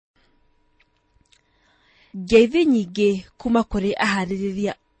ngeithi nyingĩ kuma kũrĩ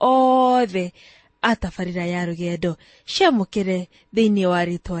aharĩrĩria othe atabarĩra ya rũgendo ciamũkĩre thĩinĩ wa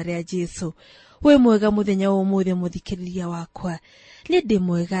rĩtwa rĩa Jesũ. We mwega mũthenya ũmũthĩ mũthikĩrĩria wakwa, nĩ ndĩ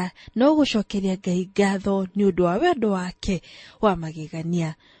mwega no gũcokeria Ngai ngatho nĩ ũndũ wa wendo wake wa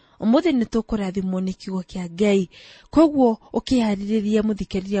magegania. Ũmũthĩ nĩ tũkũrathimwo nĩ kiugo kĩa Ngai, koguo ũkĩharĩrĩria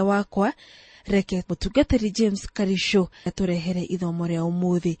mũthikĩrĩria wakwa, reke mũtungatĩri James Karisho atũrehere ithomo rĩa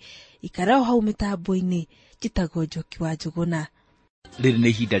ũmũthĩ. Ikara o hau mĩtambo-inĩ, njĩtagwo Njoki wa Njũgũna. Rĩrĩ nĩ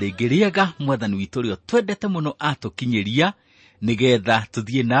ihinda rĩngĩ rĩega Mwathani witũ ũrĩa twendete mũno atũkinyĩria nĩgetha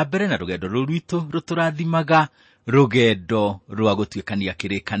tũthiĩ na mbere na rũgendo rwitũ rũtũrathimaga, rũgendo rwa gũtuĩkania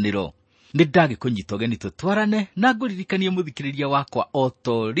kĩrĩkanĩro. Nĩ ndagĩkũnyita ũgeni tũtwarane na ngũririkanie mũthikĩrĩria wakwa o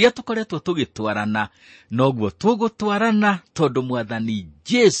ta ũrĩa tũkoretwo tũgĩtwarana, noguo tũgũtwarana tondũ Mwathani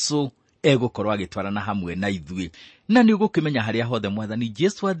Jesũ egũkorwo agĩtwarana hamwe na ithuĩ. Na nĩ ũgũkĩmenya harĩa hothe Mwathani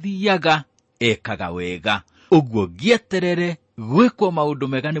Jesũ athiaga ekaga wega. Ũguo gĩeterere gwĩkwo maũndũ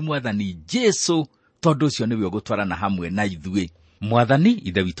mega nĩ Mwathani Jesũ, tondũ ũcio nĩwe ũgũtwarana hamwe na ithuĩ. Mwathani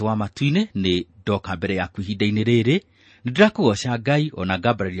ithe witũ wa matu-inĩ, nĩ ndoka mbere yaku ihinda-inĩ rĩrĩ, nĩndĩrakũgoca Ngai ona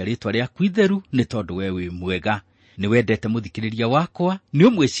ngambarĩria rĩtwa rĩaku itheru, nĩ tondũ we wĩ mwega. Nĩ wendete mũthikĩrĩria wakwa, nĩ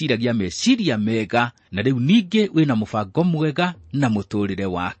ũmwĩciragia meciria mega, na rĩu ningĩ wĩna mũbango mwega na mũtũrĩre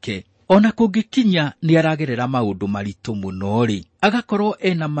wake. Ona kũngĩkinya nĩ aragerera maũndũ maritũ mũno-rĩ, agakorwo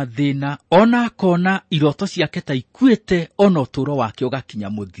ena mathĩna, ona akona iroto ciake ta ikuĩte, ona ũtũũro wake ũgakinya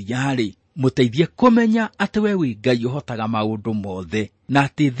mũthia-rĩ, mũteithie kũmenya atĩ we wĩ Ngai ũhotaga maũndũ mothe, na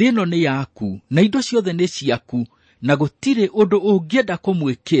atĩ thĩ ĩno nĩ yaku, na indo ciothe nĩ ciaku, na gũtirĩ ũndũ ũngĩenda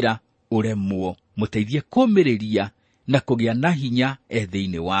kũmwĩkĩra ũremwo. Mũteithie kũmĩrĩria na kũgĩa na hinya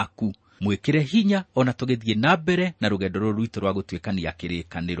thĩinĩ waku. Mwĩkĩre hinya ona tũgĩthiĩ na mbere na rũgendo rũrũ rwitũ rwa gũtuĩkania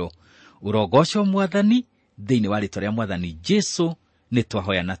kĩrĩkanĩro. Ũrogoco Mwathani, thĩinĩ wa rĩtwa rĩa Mwathani Jesũ nĩ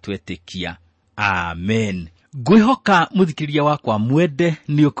twahoya na twetĩkia. Amen. Ngwĩhoka mũthikĩrĩria wakwa mwende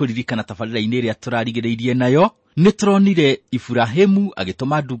nĩ ũkũririkana tabarĩra-inĩ ĩrĩa tũrarigĩrĩirie nayo, nĩ tũronire Iburahimu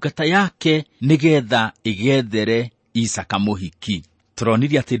agĩtũma ndungata yake nĩgetha ĩgethere Isaka mũhiki.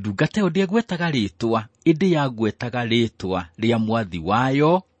 Tũronire atĩ ndungata ĩyo ndĩegwetaga rĩtwa, ĩndĩ yagwetaga rĩtwa rĩa mwathi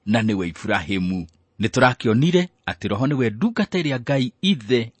wayo, na nĩwe Iburahimu. Nĩ tũrakĩonire atĩ Roho nĩwe ndungata ĩrĩa Ngai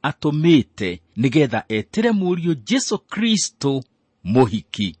ithe atũmĩte nĩgetha etĩre mũriũ Jesũ Kristo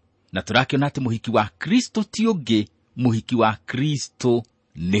mũhiki. Na tũrakĩona atĩ mũhiki wa Kristo ti ũngĩ, mũhiki wa Kristo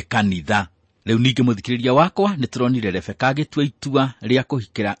nĩ kanitha. Rĩu ningĩ mũthikĩrĩria wakwa, nĩ tũronire Rebeka agĩtua itua rĩa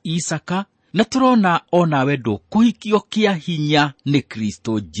kũhikĩra Isaka, na tũrona ona we ndũkũhikio kĩa hinya nĩ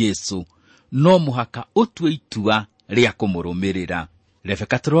Kristo Jesũ, no mũhaka ũtue itua rĩa kũmũrũmĩrĩra.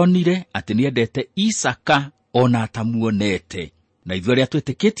 Rebeka tũronire atĩ nĩendete Isaka ona atamuonete, na ithuĩ arĩa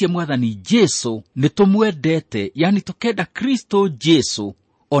twĩtĩkĩtie Mwathani Jesũ nĩ tũmwendete, yani tũkenda Kristo Jesũ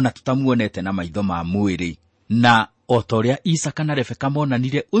ona tũtamuonete na maitho ma mwĩrĩ. Na o ta ũrĩa Isaka na Rebeka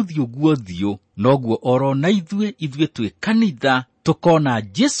monanire ũthiũ gwa ũthiũ, noguo oro na ithuĩ twĩ kanitha tũkona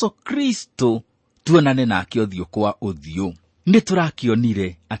Jesũ Kristo, tuonane nake ũthiũ kwa ũthiũ. Nĩ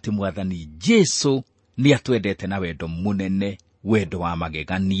tũrakĩonire atĩ Mwathani Jesũ nĩ atwendete na wendo mũnene, wendo wa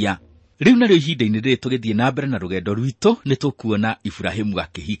magegania. Rĩu narĩo ihinda-inĩ rĩrĩ tũgĩthiĩ na mbere na rũgendo rwitũ, nĩ tũkuona Iburahimu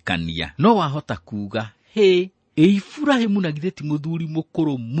akĩhikania. No wahota kuuga, Iburahimu na githĩ ti mũthuri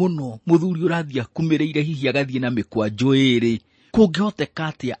mũkũrũ mũno, mũthuri ũrathiĩ akumĩrĩire hihi agathiĩ na mĩkwanjũ ĩrĩ, kũngĩhoteka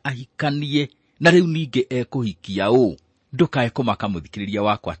atĩa ahikanie, na rĩu ningĩ ekũhikia ũũ? Ndũkae kũmaka mũthikĩrĩria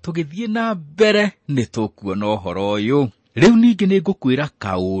wakwa, tũgĩthiĩ na mbere nĩ tũkuona ũhoro ũyũ. Rĩu ningĩ nĩ ngũkwĩra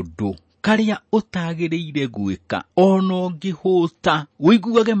kaũndũ karĩa ũtagĩrĩire gwĩka ona ũngĩhũta,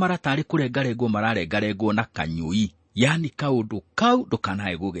 wĩiguage maratarĩ kũrengarengwo mararengarengwo na kanyũi, yani kaũndũ kau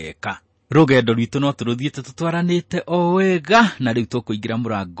ndũkanae gũgeka. Rũgendo rwitũ no tũrũthiĩte tũtwaranĩte o wega, na rĩu tũkũingĩra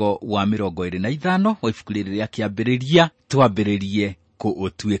mũrango wa 25 wa ibuku rĩrĩ rĩa kĩambĩrĩria, twambĩrĩrie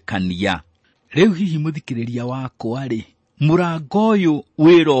kũũtuĩkania. Rĩu hihi mũthikĩrĩria wakwa-rĩ, mũrango ũyũ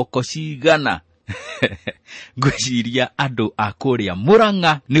wĩroko cigana? Ngwĩciria andũ a kũrĩa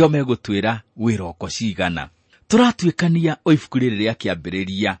Mũrang'a nĩo megũtwĩra wĩroko cigana. Tũratuĩkania o ibuku rĩrĩ rĩa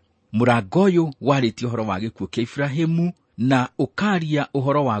kĩambĩrĩria. Mũrango ũyũ warĩtie ũhoro wa gĩkuũ kĩa Iburahimu na ũkaria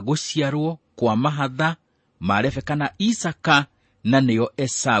ũhoro wa gũciarwo kwa mahatha ma Rebeka na Isaka, na nĩo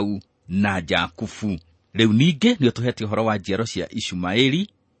Esau na Jakubu. Rĩu ningĩ nĩo tũhete ũhoro wa njiaro cia Ishumaeli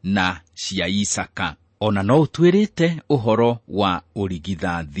na cia Isaka. Ona no ũtwĩrĩte ũhoro wa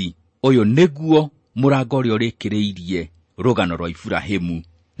Urigithathi. Ũyũ nĩguo mũrango ũrĩa ũrĩkĩrĩirie rũgano rwa Iburahimu.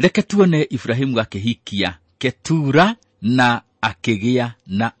 Reke tuone Iburahimu akĩhikia Ketura na akĩgĩa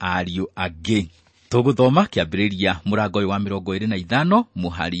na ariũ angĩ. Tũgũthoma kĩambĩrĩria mũrango ũyũ wa 25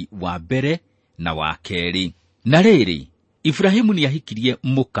 mũhari wa mbere na wa kerĩ. Na rĩrĩ, Iburahimu niahikirie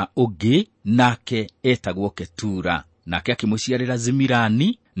muka ungi, nake etagwo Ketura, nake akimuciarira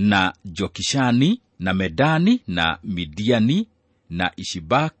Zimirani na Jokishani na Medani na Midiani na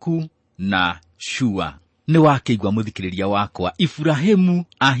Ishibaku na Shua. Ni wakeigwa muthikiriria wakwa, Iburahimu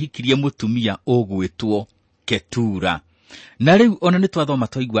ahikirie mutumia ogwitwo Ketura. Na riu ona ni twathoma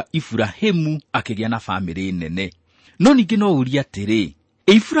twaigwa Iburahimu akigia na family nene. No ningi no uria atiri,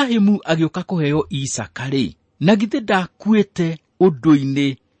 Iburahimu agioka kuheo Isaka ri, na githe ndakuite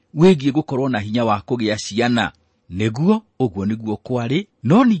undu-ini wigie gukorwo na hinya wa kugia ciana. Neguo uguo niguo kwari,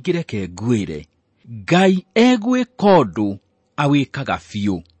 no ningi reke ngwire, Ngai egwe kondu awikaga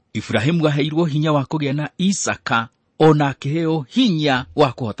fiu. Iburahimu aheirwo hinya wa kugia na Isaka, ona akiheo hinya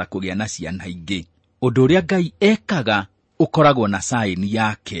wa kuhota kugia na ciana ingi. Undu uria Ngai ekaga ukoragwo na saini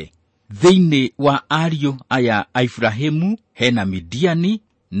yake. Thiini wa ariu aya Iburahimu hena Midiani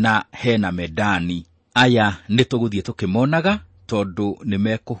na hena Medani. Aya nituguthie tukimonaga tondu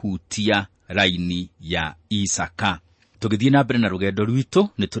nimekuhutia raini ya Isaka. Tugithie na mbere na rugendo rwitu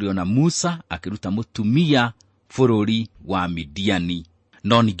nituriona Musa akiruta mutumia bururi wa Midiani.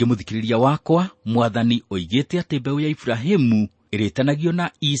 No ningi muthikiriria wakwa, Mwathani oigite ati mbeu ya Iburahimu iritanagio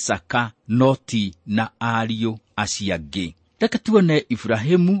na Isaka, noti na ariu aciangi. Reke tuone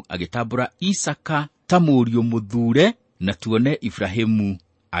Iburahimu agitambura Isaka ta muriu muthure, na tuone Iburahimu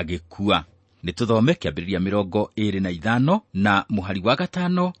agikua. Nituthome kiambiriria 25 na muhari wa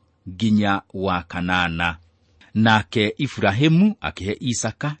 5 nginya wa 8. Nake Iburahimu akihe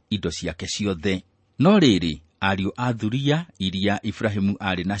Isaka indo ciake ciothe. No riri, ariu a thuria iria Iburahimu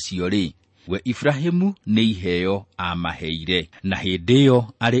ari nacio ri, we Iburahimu ni iheo amaheire. Na hindi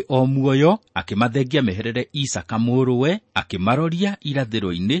iyo ari o muoyo akimathengia meherere Isaka muruwe, akimaroria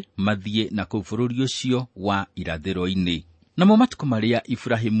irathiro-ini mathie na kuu bururi ucio wa irathiro-ini. Namo matuko maria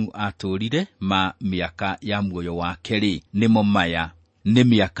Iburahimu aturire ma miaka ya muoyo wake ri nimo maya: ni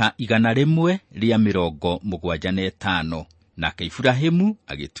miaka 175. Nake Iburahimu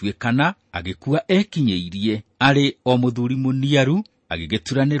agituikana, agikua ekinyeirie, ari o muthuri muniaru,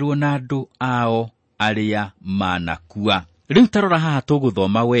 agigituranirwo na andu ao aria manakua. Riu tarora haha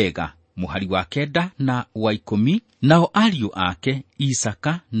tuguthoma wega muhari wa 9 na wa 10. Nao ariu ake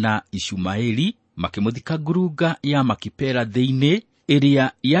Isaka na Ishumaeli makimuthika ngurunga ya Makipela thiini,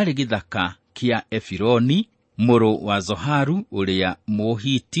 iria yari githaka kia Efironi muru wa Zoharu uria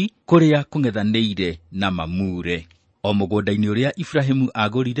Muhiti, kuria kung'ethaniire na Mamure. O mugunda-ini uria Iburahimu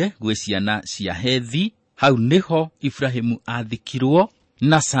agurire gwe ciana cia Hethi, hau niho Iburahimu athikirwo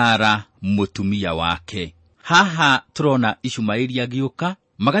na Sara mutumia wake. Haha turona Ishumaeli agiuka,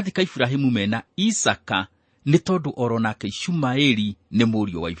 magathika Iburahimu mena Isaka, ni tondu oronake Ishumaeli ni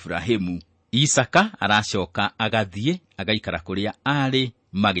muriu wa Iburahimu. Isaka aracoka agathie agaikara kuria ari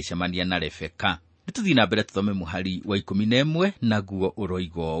magicemania na Rebeka. Nituthii na mbere tuthome muhari wa 11 naguo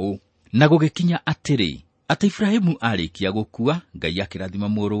uroiga uu: na gugikinya atiri, ati Iburahimu arikia gukua, Ngai akirathima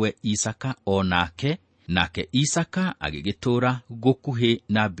muruwe Isaka onake, nake Isaka agigitura gukuhi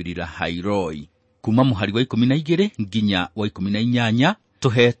na Iburahimu. Kuma muhari wa 12 nginya wa 18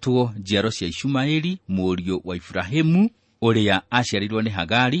 tuhetwo njiaro cia Ishumaeli muriu wa Iburahimu, uria aciarirwo ni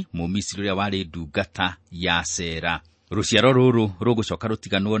Hagari mumisiri uria wari ndungata ya Sera. Ruciaro ruru rugucoka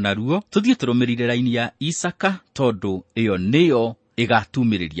rutiganwo naruo, tuthie turumirire raini ya Isaka tondu iyo niyo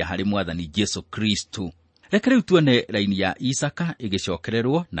igatumiriria hari Mwathani Jesu Kristo. Reke riu tuone raini ya Isaka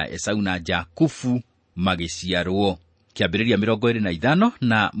igicokererwo na Esau na Jakubu magiciarwo. Kiambiriria 25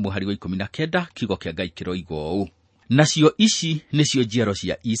 na muhari wa 19 kiugo kia Ngai kiroiga uu: nacio ici nicio njiaro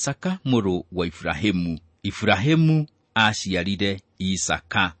cia Isaka muru wa Iburahimu. Iburahimu aciarire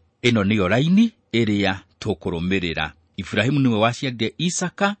Isaka. Ino niyo raini iria tukurumirira. Iburahimu niwe waciarire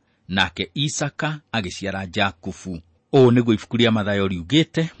Isaka, nake Isaka agiciara Jakubu. O niguo ibuku ria Mathayo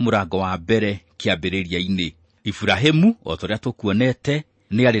riugite murango wa mbere kiambiriria-ini. Iburahimu o turia tukuonete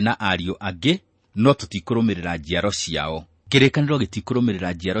ni ari na ariu angi, no tutikurumirira njiaro ciao. Kirikaniro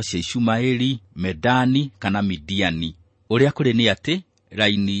gitikurumirira njiaro cia Ishumaeli, Medani kana Midiani. Uria kuri ni ati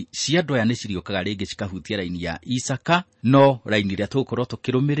raini cia andu aya niciriokaga ringi cikahutia raini ya Isaka, no raini ria tukorwo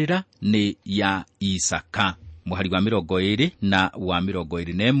tukirumirira ni ya Isaka. Muhari wa 20 na wa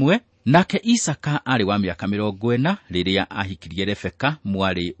 21. Nake Isaka ari wa miaka 40 riria ahikirie Rebeka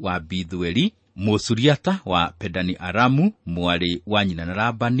mwari wa Bithueli Musuriata wa Pedani Aramu, mwari wa nyina na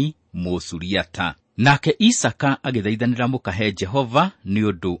Labani Musuriata. Nake Isaka agithaithanira mukahe Jehova ni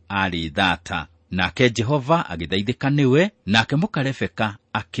undu ari thata. Nake Jehova agithaithika niwe, nake muka Rebeka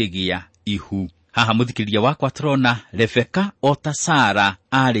akigia ihu. Haha muthikiriria wakwa turona Rebeka ota Sara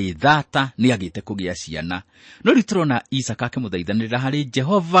ari thata ni agite kugia ciana. No riturona Isaka akimuthaithanira hari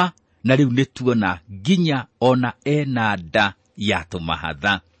Jehova na riu nituona nginya ona ena nda ya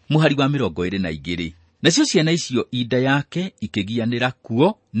tumahatha. Muhari wa 22. Nacio ciana icio inda yake ikigianira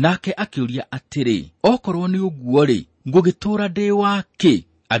kuo, nake akiuria atiri, okorwo ni uguo ri, ngugitura ndi wake.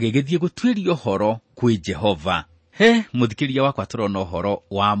 Agigithie gutwiria horo kwi Jehova. Muthikiria wakwa turona horo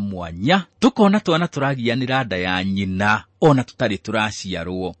wa mwanya. Tukona twana turagianira nda ya nyina ona tutari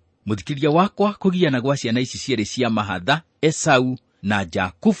turaciarwo. Muthikiria wakwa, kugiana gwa ciana ici cieri cia mahatha, Esau na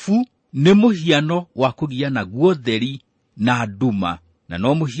Jakubu, ni muhiano wa kugiana guotheri na nduma, na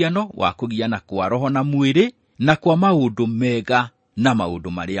no muhiano wa kugiana kwa roho na mwiri, na kwa maundu mega na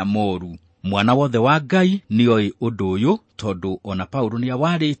maundu maria moru. Mwana wothe wa Ngai nioi undu uyu, tondu ona Paulo ni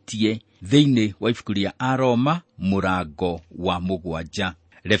awaritie thiini wa ibuku ria Aroma murango wa 7.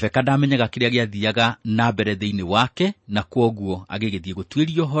 Rebeka ndamenyaga kiria giathiaga na mbere thiini wake, na kwoguo agigithie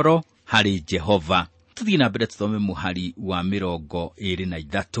gutwirio horo hari Jehova. Tuthie na mbere tuthome muhari wa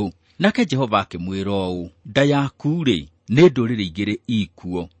 23. Nake Jehova akimwira uu, nda yaku ri ni nduriri igiri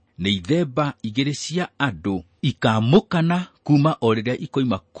ikuo, ni ithemba igiri cia andu ikamukana kuma o riria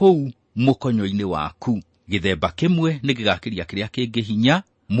ikoima kou mukonyo-ini waku. Githemba kimwe ni gigakiria kiria kingi hinya,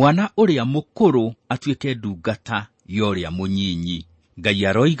 mwana uria mukuru atuike ndungata ya uria munyinyi. Ngai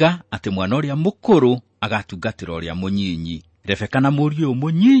aroiga ati mwana uria mukuru agatungatira uria munyinyi. Rebeka na muriu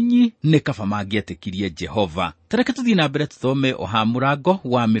munyinyi ni kaba mangietikirie Jehova. Tareke tuthie na mbere tuthome oha murango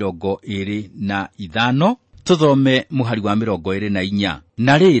wa 25. Tuthome muhari wa 24.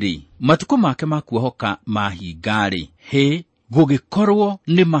 Na riri, matuko make makuohoka mahingari, gugikorwo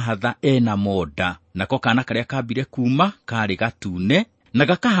ni mahatha ena moda. Nako kana karia kambire kuma kari gatune, na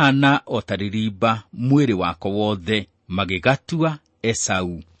gakahana otaririmba mwiri wako wothe. Magigatua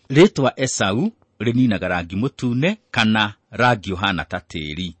Esau. Ritwa Esau rininaga rangi mutune kana rangi ohana ta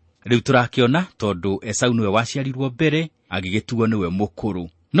tiri. Riu turakiona tondu Esau niwe waciarirwo mbere, agigituo niwe mukuru.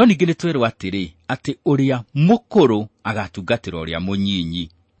 No ningi nitwerwo atiri ati uria mukuru agatungatira uria munyinyi.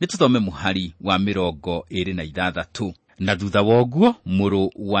 Nituthome muhari wa 26. Na thutha woguo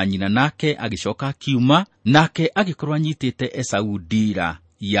muru wa nyina nake agicoka kiuma, nake agikorwo anyitite Esau ndira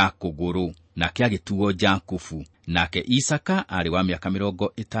ya kuguru, nake agituo Jakubu. Nake Isaka ari wa miaka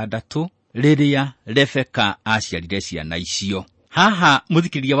 60 riria Rebeka aciarire ciana icio. Haha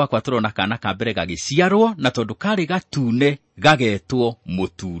muthikiriria wakwa turona kana ka mbere gagiciarwo, na tondu kari gatune gagetwo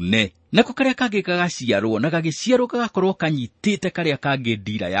mutune. Nako karia kangi gagaciarwo na gagiciarwo gagakorwo kanyitite karia kangi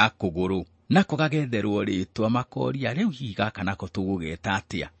ndira ya kuguru, nako gagetherwo ritwa makoria. Riu hihi gaka nako tugugeta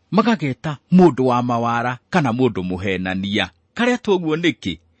atia? Magageta mundu wa mawara kana mundu muhenania. Karia twoguo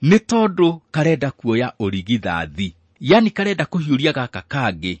niki? Ni tondu karenda kuoya Urigithathi, yani karenda kuhiuria gaka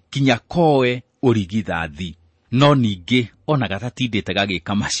kangi kinya koe Urigithathi. No ningi ona gatatindite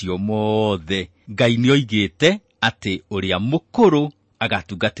gagika macio mothe. Ngai nioigite ati uria mukuru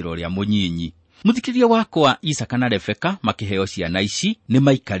agatungatira uria munyinyi. Muthikiriria wakwa, Isaka na Rebeka makiheo ciana ici ni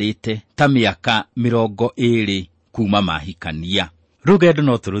maikarite ta miaka 20 kuma mahikania. Rugendo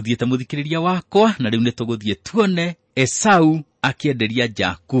no turuthiete muthikiriria wakwa, na riu nituguthie tuone Esau akienderia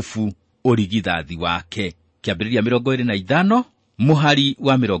Jakubu Urigithathi wake. Kiambiriria 25 muhari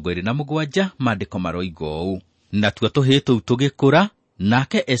wa 27 mandiko maroigo uu. Natuo tuhitu tugikura,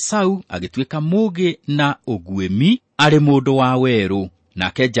 nake Esau agituika mugi na uguemi, ari mundu wa weru,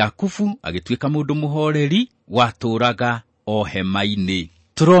 nake Jakubu agituika mundu muhoreri waturaga o hema-ini.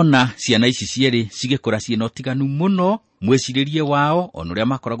 Turona ciana ici cieri cigikura ciena utiganu muno, mwiciririe wao onuria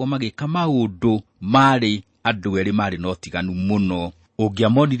makoragwo magika maundu mari andu eri mari no tiganu muno.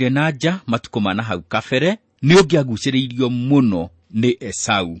 Ungiamonire nanja matuko mana hau kabere, ni ungiaguciriirio muno ni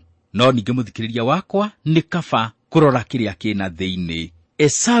Esau. No ningi muthikiriria wakwa, ni kaba kurora kiria kina thiini.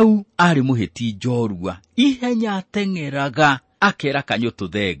 Esau ari muhiti njorua, ihenya atengeraga, akera kanyutu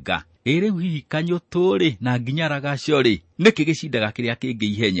thenga. Riu hihi kanyutu ri na nginyaraga cori niki gicindaga kiria kingi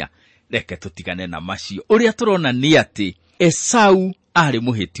ihenya? Reke tutigane na macio. Uria turona ni ati Esau ari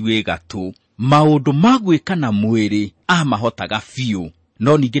muhiti wi gatu. Maundu magwika na mwiri amahotaga biu,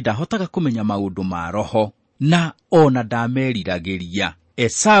 no ningi ndahotaga kumenya maundu ma roho, na ona ndameriragiria.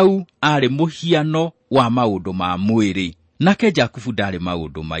 Esau ari muhiano wa maundu ma mwiri, nake Jakubu ndari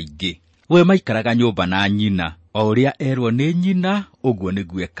maundu maingi. We maikaraga nyumba na nyina, o uria erwo ni nyina uguo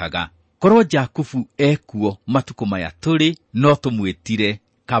niguo ekaga. Korwo Jakubu ekuo matuko maya turi, no tumwitire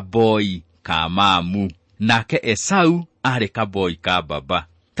kaboi ka mamu, nake Esau ari kaboi ka baba.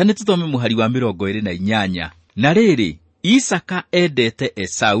 Tani tuthome muhari wa 28. Na riri, Isaka endete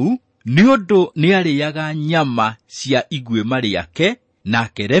Esau ni undu ni ariaga nyama cia iguema riake,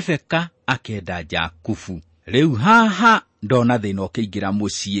 nake Rebeka akenda Jakubu. Riu haha ndona thina ukiingira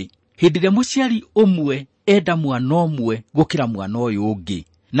mucii. Hindi ria muciari umwe enda mwana umwe gukira mwana uyu ungi,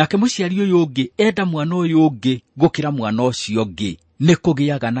 nake mũciari ũyũ ũngĩ enda mwana ũyũ ũngĩ gũkĩra mwana ũcio ũngĩ, nĩ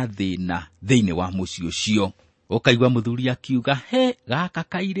kũgĩaga na thĩna thĩinĩ wa mũciĩ ũcio. Ũkaigua mũthuri akiuga, he, gaka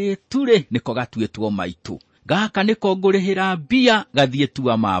kairĩtu-rĩ nĩko gatuĩtwo maitũ, gaka nĩko ngũrĩhĩra mbia gathiĩ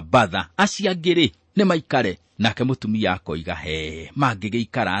tua mambatha, acio angĩ-rĩ nĩ maikare. Nake mũtumia akoiga, he,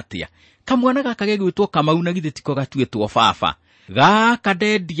 mangĩgĩikara atĩa, kamwana gaka gegwĩtwo Kamau na githĩ tiko gatuĩtwo baba, gaka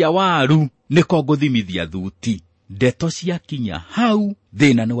ndendia waru nĩko ngũthimithia thuti. Ndeto ciakinya hau,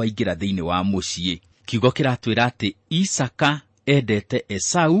 thĩna nĩ waingĩra thĩinĩ wa mũciĩ. Kiugo kĩratwĩra atĩ Isaka endete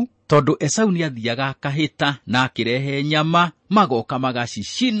Esau, tondũ Esau nĩ athiaga akahĩta na akĩrehe nyama, magoka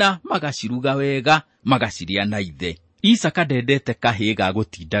magacicina, magaciruga wega, magacirĩa na ithe. Isaka ndendete kahĩĩ ga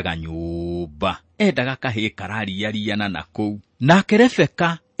gũtindaga nyũmba, endaga kahĩĩ karariariana na kũu. Nake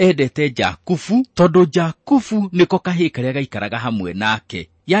Rebeka endete Jakubu, tondũ Jakubu nĩko kahĩĩ karĩa gaikaraga hamwe nake.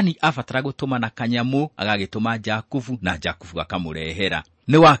 Yani abatara gũtũma na kanyamũ, agagĩtũma Jakubu na Jakubu akamũrehera.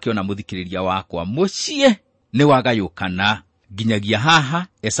 Nĩ wakĩona mũthikĩrĩria wakwa, mũciĩ nĩ wagayũkana. Nginyagia haha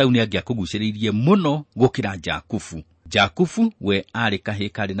Esau nĩ angĩakũgucĩrĩirie mũno gũkĩra Jakubu. Jakubu we arĩ kahĩĩ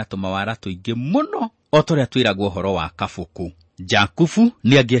karĩ na tũmawara tũingĩ mũno, o tũrĩa twĩragwo ũhoro wa kabũkũ. Jakubu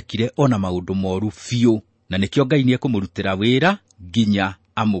nĩ angĩekire ona maũndũ moru biũ, na nĩkĩo Ngai nĩ ekũmũrutĩra wĩra nginya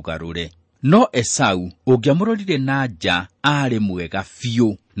amũgarũre. No Esau ũngĩamũrorire na nja arĩ mwega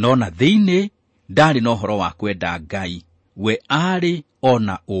biũ, no na thĩinĩ ndarĩ na ũhoro wa kwenda Ngai, we arĩ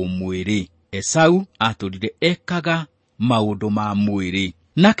ona ũmwĩrĩ. Esau atũrire ekaga maũndũ ma mwĩrĩ,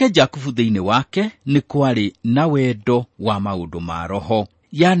 nake Jakubu thĩinĩ wake nĩ kwarĩ na wendo wa maũndũ ma roho,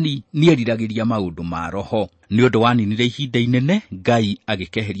 yani nĩeriragĩria maũndũ ma roho. Nĩ ũndũ waninire ihinda inene, Ngai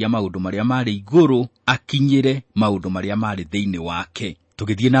agĩkeheria maũndũ marĩa marĩ igũrũ akinyĩre maũndũ marĩa marĩ thĩinĩ wake.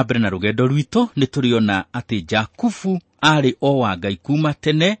 Tũgĩthiĩ na mbere na rũgendo rwitũ, nĩ tũrĩona atĩ Jakubu arĩ o wa Ngai kuma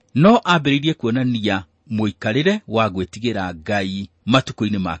tene, no ambĩrĩirie kuonania mũikarĩre wa gwĩtigĩra Ngai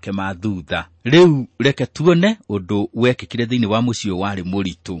matukũ-inĩ make ma thutha. Rĩu reke tuone ũndũ wekĩkire thĩinĩ wa mũciĩ warĩ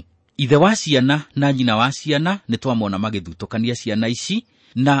mũritũ. Ithe wa ciana na nyina wa ciana nĩ twamona magĩthutũkania ciana ici,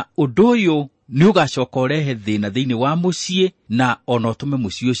 na ũndũ ũyũ nĩ ũgacoka ũrehe thĩna thĩinĩ wa mũciĩ, na ona ũtũme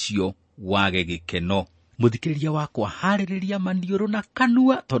mũciĩ ũcio wage gĩkeno. Mũthikĩrĩria wakwa, harĩrĩria maniũrũ na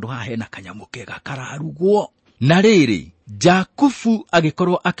kanua, tondũ haha hena kanyamũ kega kararugwo. Na rĩrĩ, Jakubu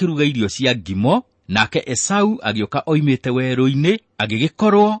agĩkorwo akĩruga irio cia ngimo, nake Esau agĩũka oimĩte werũ-inĩ,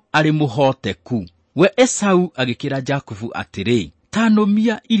 agĩgĩkorwo arĩ mũhoteku. We Esau agĩkĩra Jakubu atĩrĩ,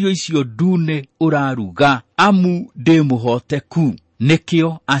 tanũmia irio icio ndune ũraruga, amu ndĩ mũhoteku.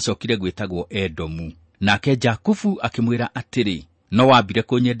 Nĩkĩo acokire gwĩtagwo Edomu. Nake Jakubu akĩmwĩra atĩrĩ, no wambire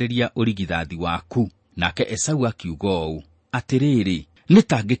kũnyenderia ũrigithathi waku. Nake Esau akiuga ũũ atĩrĩrĩ,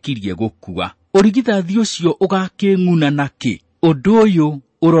 nĩtangĩkirie gũkua, ũrigithathi ũcio ũgakĩng'una nakĩ? Ũndũ ũyũ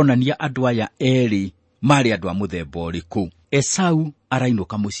ũronania andũ aya erĩ marĩ andũ a mũthemba ũrĩkũ. Esau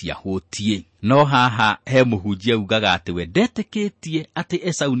arainũka mũciĩ ahũtie, no haha he mũhunjia ugaga atĩ we ndetĩkĩtie atĩ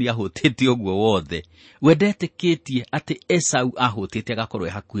Esau nĩ ahũtĩte ũguo wothe. We ndetĩkĩtie atĩ Esau ahũtĩte agakorwo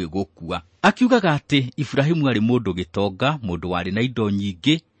hakuhĩ gũkua. Akiugaga atĩ Iburahimu arĩ mũndũ gĩtonga, mũndũ warĩ na indo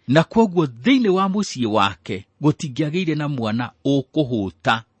nyingĩ, na kwoguo thĩinĩ wa mũciĩ wake gũtingĩagĩire na mwana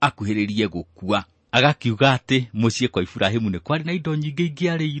ũkũhũta akuhĩrĩrie gũkua. Agakiuga atĩ mũciĩ kwa Iburahimu nĩ kwarĩ na indo nyingĩ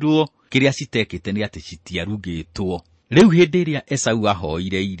ingĩarĩirwo, kĩrĩa citekĩte nĩ atĩ citiarugĩtwo. Rĩu hĩndĩ ĩrĩa Esau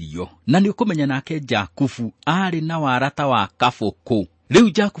ahoire irio, na nĩ ũkũmenya nake Jakubu arĩ na warata wa kabũkũ.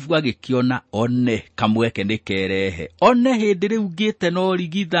 Rĩu Jakubu agĩkĩona one kamweke nĩ kerehe, one hĩndĩ rĩu ngĩte na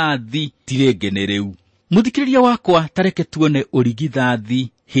ũrigithathi ti rĩngĩ nĩ rĩu. Mũthikĩrĩria wakwa, tareke tuone ũrigithathi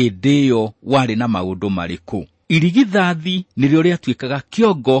hĩndĩ ĩyo warĩ na maũndũ marĩkũ. Irigithathi nĩrĩo rĩatuĩkaga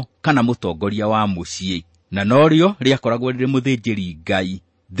kĩongo kana mũtongoria wa mũciĩ, na norĩo rĩakoragwo rĩrĩ mũthĩnjĩri Ngai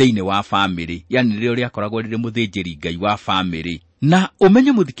thĩinĩ wa bamĩrĩ, yani nĩrĩo rĩakoragwo rĩrĩ mũthĩnjĩri Ngai wa bamĩrĩ. Na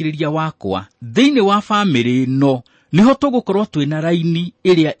ũmenye mũthikĩrĩria wakwa, thĩinĩ wa bamĩrĩ ĩno nĩho tũgũkorwo twĩna raini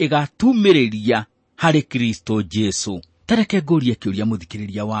ĩrĩa ĩgatumĩrĩria harĩ Kristo Jesu. Tareke ngũrie kĩũria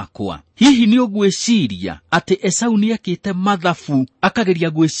mũthikĩrĩria wakwa, hihi nĩ ũgwĩciria atĩ Esau nĩekĩte mathabu akageria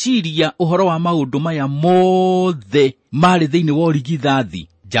gwĩciria ũhoro wa maũndũ maya mothe marĩ thĩinĩ wa ũrigithathi?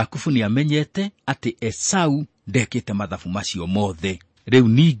 Jakubu nĩamenyete atĩ Esau ndekĩte mathabu macio mothe. Rĩu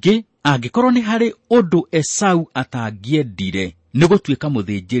ningĩ angĩkorwo nĩ harĩ ũndũ Esau atangĩendire nĩ gũtuĩka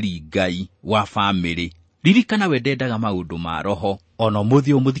mũthĩnjĩri Ngai wa bamĩrĩ. Ririkana we ndendaga maũndũ ma roho. Ona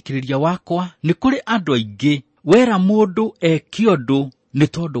mũthĩ mũthikĩrĩria wakwa, nĩ kũrĩ andũ aingĩ wera mũndũ ekĩondũ nĩ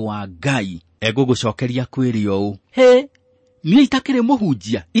tondũ wa Ngai, egũgũcokeria kwĩrĩ ũũ, he, niĩ itakĩrĩ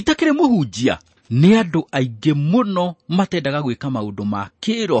mũhunjia. Nĩ andũ aingĩ mũno matendaga gwĩka maũndũ ma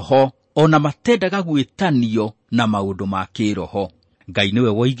kĩroho, ona matendaga gwĩtanio na maũndũ ma kĩroho. Ngai nĩwe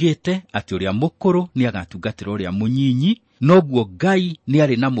woigĩte atĩ ũrĩa mũkũrũ nĩ agatungatĩra ũrĩa mũnyinyi, noguo Ngai nĩ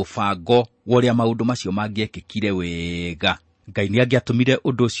arĩ na mũbango wa ũrĩa maũndũ macio mangĩekĩkire wega. Ngai nĩ angĩatũmire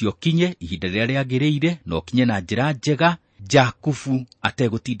ũndũ ũcio kinye ihinda rĩrĩa rĩagĩrĩire na ũkinye na njĩra njega, Jakubu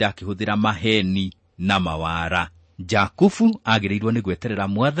ategũtinda akĩhũthĩra maheni na mawara. Jakubu agĩrĩirwo nĩ gweterera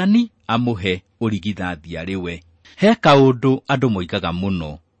Mwathani amũhe Urigithathi arĩ we. He kaũndũ andũ moigaga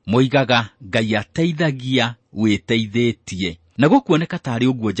mũno, moigaga Ngai ateithagia wĩteithĩtie, na gũkuoneka tarĩ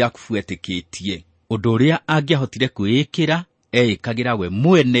ũguo Jakubu etĩkĩtie. Ũndũ ũrĩa angĩahotire kwĩĩkĩra eĩkagĩra we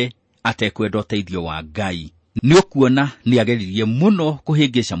mwene atekwenda ũteithio wa Ngai. Nĩ ũkuona nĩ ageririe mũno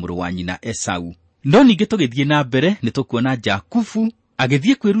kũhĩngĩca mũrũ wa nyina Esau. No ningĩ tũgĩthiĩ na mbere nĩ tũkuona Jakubu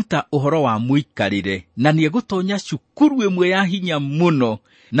agĩthiĩ kwĩruta ũhoro wa mũikarĩre, na nĩ egũtonya cukuru ĩmwe ya hinya mũno,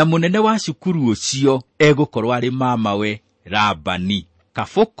 na mũnene wa cukuru ũcio egũkorwo arĩ mamawe Labani.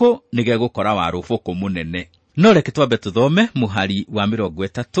 Kabũkũ nĩ gegũkora wa rũbũkũ mũnene. No reke twambe tũthome mũhari wa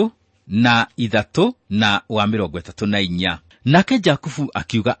 33 na wa 34. Nake Jakubu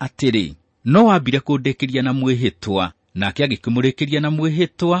akiuga atĩrĩ, no wambire kũndĩkĩria na mwĩhĩtwa. Nake agĩkĩmũrĩkĩria na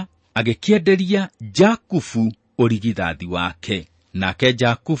mwĩhĩtwa, agĩkĩenderia Jakubu Urigithathi wake. Nake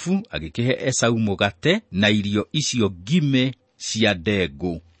Jakubu agĩkĩhe Esau mũgate na irio icio ngime cia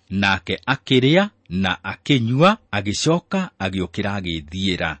ndengũ. Nake akĩrĩa na akĩnyua, agĩcoka agĩũkĩra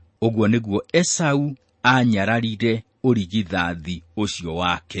agĩthiĩra. Ũguo nĩguo Esau anyararire Urigithathi ũcio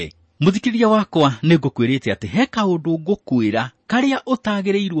wake. Mũthikĩrĩria wakwa, nĩngũkwĩrĩte atĩ he kaũndũ ngũkwĩra karĩa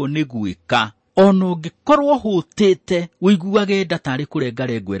ũtagĩrĩirwo nĩ gwĩka. Ona ũngĩkorwo hũtĩte ũiguage nda tarĩ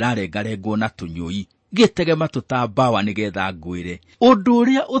kũrengarengwo ĩrarengarengwo na tũnyũi, gĩtege matũ ta mbawa nĩgetha ngwĩre. Ũndũ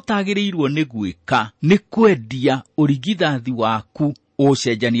ũrĩa ũtagĩrĩirwo nĩ gwĩka nĩ kwendia Urigithathi waku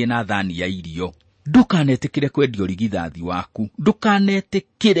ũcenjanie na thani ya irio. Ndukanetĩkĩre kwendia Urigithathi waku,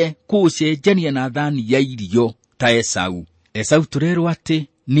 ndukanetĩkĩre kũcenjania na thani ya irio ta Esau. Esau tũrerwo atĩ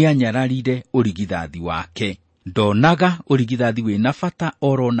nĩ anyararire Urigithathi wake. Ndonaga Urigithathi wĩna bata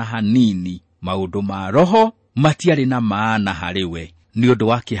oro na hanini. Maũndũ ma roho matiarĩ na maana harĩ we. Nĩ ũndũ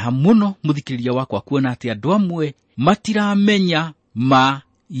wa kĩeha mũno mũthikĩrĩria wakwa kuona atĩ andũ amwe matiramenya ma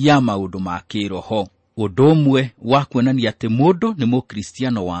ya maũndũ ma kĩroho. Ũndũ ũmwe wa kuonania atĩ mũndũ nĩ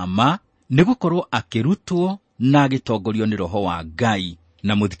mũkristiano wa ma nĩ gũkorwo akĩrutwo na agĩtongorio nĩ roho wa Ngai.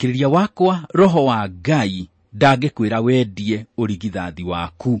 Na mũthikĩrĩria wakwa, roho wa Ngai ndangĩkwĩra wendie Urigithathi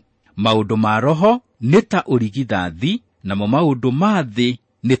waku. Maũndũ ma roho nĩ ta Urigithathi, namo maũndũ ma thĩ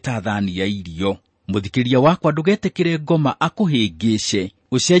nĩ ta thani ya irio. Mũthikĩrĩria wakwa, ndũgetĩkĩre ngoma akũhĩngĩce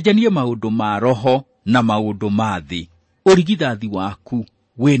ũcenjanie maũndũ ma roho na maũndũ ma thĩ. Urigithathi waku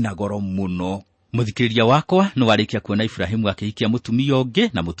wĩna goro mũno. Mũthikĩrĩria wakwa, nĩ warĩkia kuona Iburahimu akĩhikia mũtumia ũngĩ,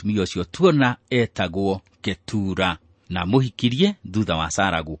 na mũtumia ũcio tuona etagwo Ketura, na mũhikirie thutha wa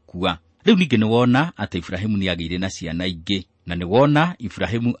Sara gũkua. Rĩu ningĩ nĩ wona atĩ Iburahimu nĩ agĩire na ciana ingĩ, na nĩ wona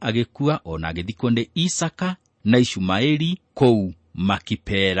Iburahimu agĩkua ona agĩthikwo nĩ Isaka na Ishumaeli kũu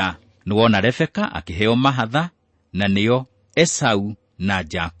Makipela. Nĩ wona Rebeka akĩheo mahatha, na nĩo Esau na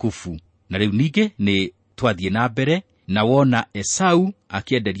Jakubu. Na rĩu ningĩ nĩ twathiĩ na mbere, na wona Esau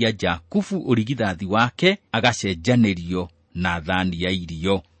akĩenderia Jakubu Urigithathi wake agacenjanĩrio na thani ya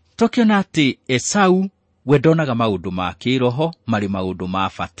irio. Tũkĩona atĩ Esau we ndonaga maũndũ ma kĩroho marĩ maũndũ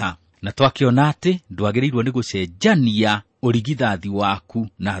ma bata. Na twakĩona atĩ ndwagĩrĩirwo nĩ gũcenjania Urigithathi waku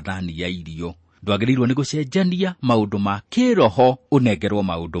na thani ya irio. Ndwagĩrĩirwo nĩ gũcenjania maũndũ ma kĩroho ũnengerwo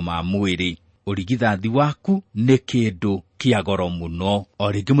maũndũ ma mwĩrĩ. Urigithathi waku nĩ kĩndũ kĩa goro mũno.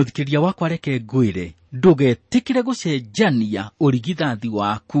 O rĩngĩ mũthikĩrĩria wakwa, reke ngwĩre, ndũgetĩkĩre gũcenjania Urigithathi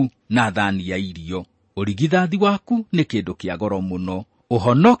waku na thani ya irio. Urigithathi waku nĩ kĩndũ kĩa goro mũno.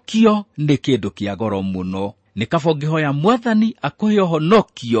 Ũhonokio nĩ kĩndũ kĩa goro mũno. Nĩ kaba ũngĩhoya Mwathani akũhe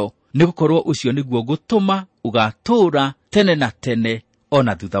ũhonokio, nĩ gũkorwo ũcio nĩguo gũtũma ũgatũũra tene na tene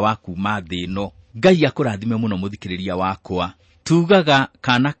ona thutha wa kuuma thĩ ĩno. Ngai akũrathime mũno mũthikĩrĩria wakwa. Tugaga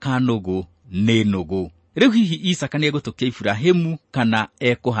kana ka nũgũ nĩ nũgũ. Rĩu hihi Isaka nĩ egũtũkia Iburahimu kana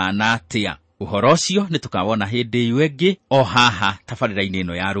ekũhana atĩa? Ũhoro ũcio nĩ tũkawona hĩndĩ ĩyo ĩngĩ o haha tabarĩra-inĩ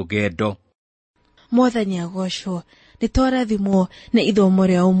ĩno ya rũgendo. Mwathani agocwo. Nĩ twarathimwo nĩ ithomo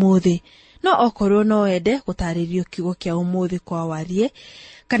rĩa ũmũthĩ. No okorwo no wende gũtarĩrio kiugo kĩa ũmũthĩ kwa warie,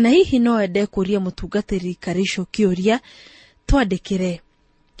 kana hihi no wende kũria mũtungatĩri Karisho kĩũria, twandĩkĩre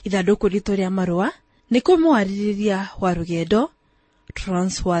ithandũkũ ritũ rĩa marũa nĩ kũmwarĩrĩria wa rũgendo,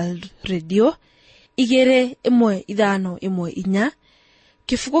 Transworld Radio 21514,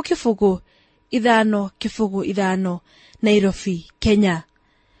 Kibugu 505, Nairobi, Kenya.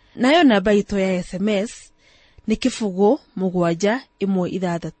 Nayo namba itũ ya SMS nĩ 716 4 5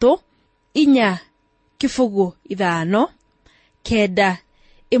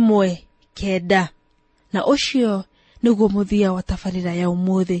 9 1 9. Na ũcio niguo muthia wa tabarira ya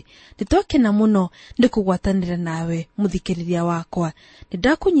umuthi. Nitwakena muno ndikugwatanira nawe muthikiriria wakwa.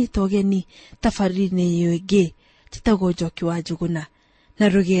 Nidakunyita ugeni tabarira-ini iyo ingi titagwo Njoki wa Njuguna, na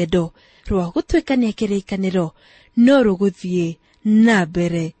rugendo rwa gutwikania kirikaniro no ruguthie na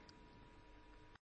mbere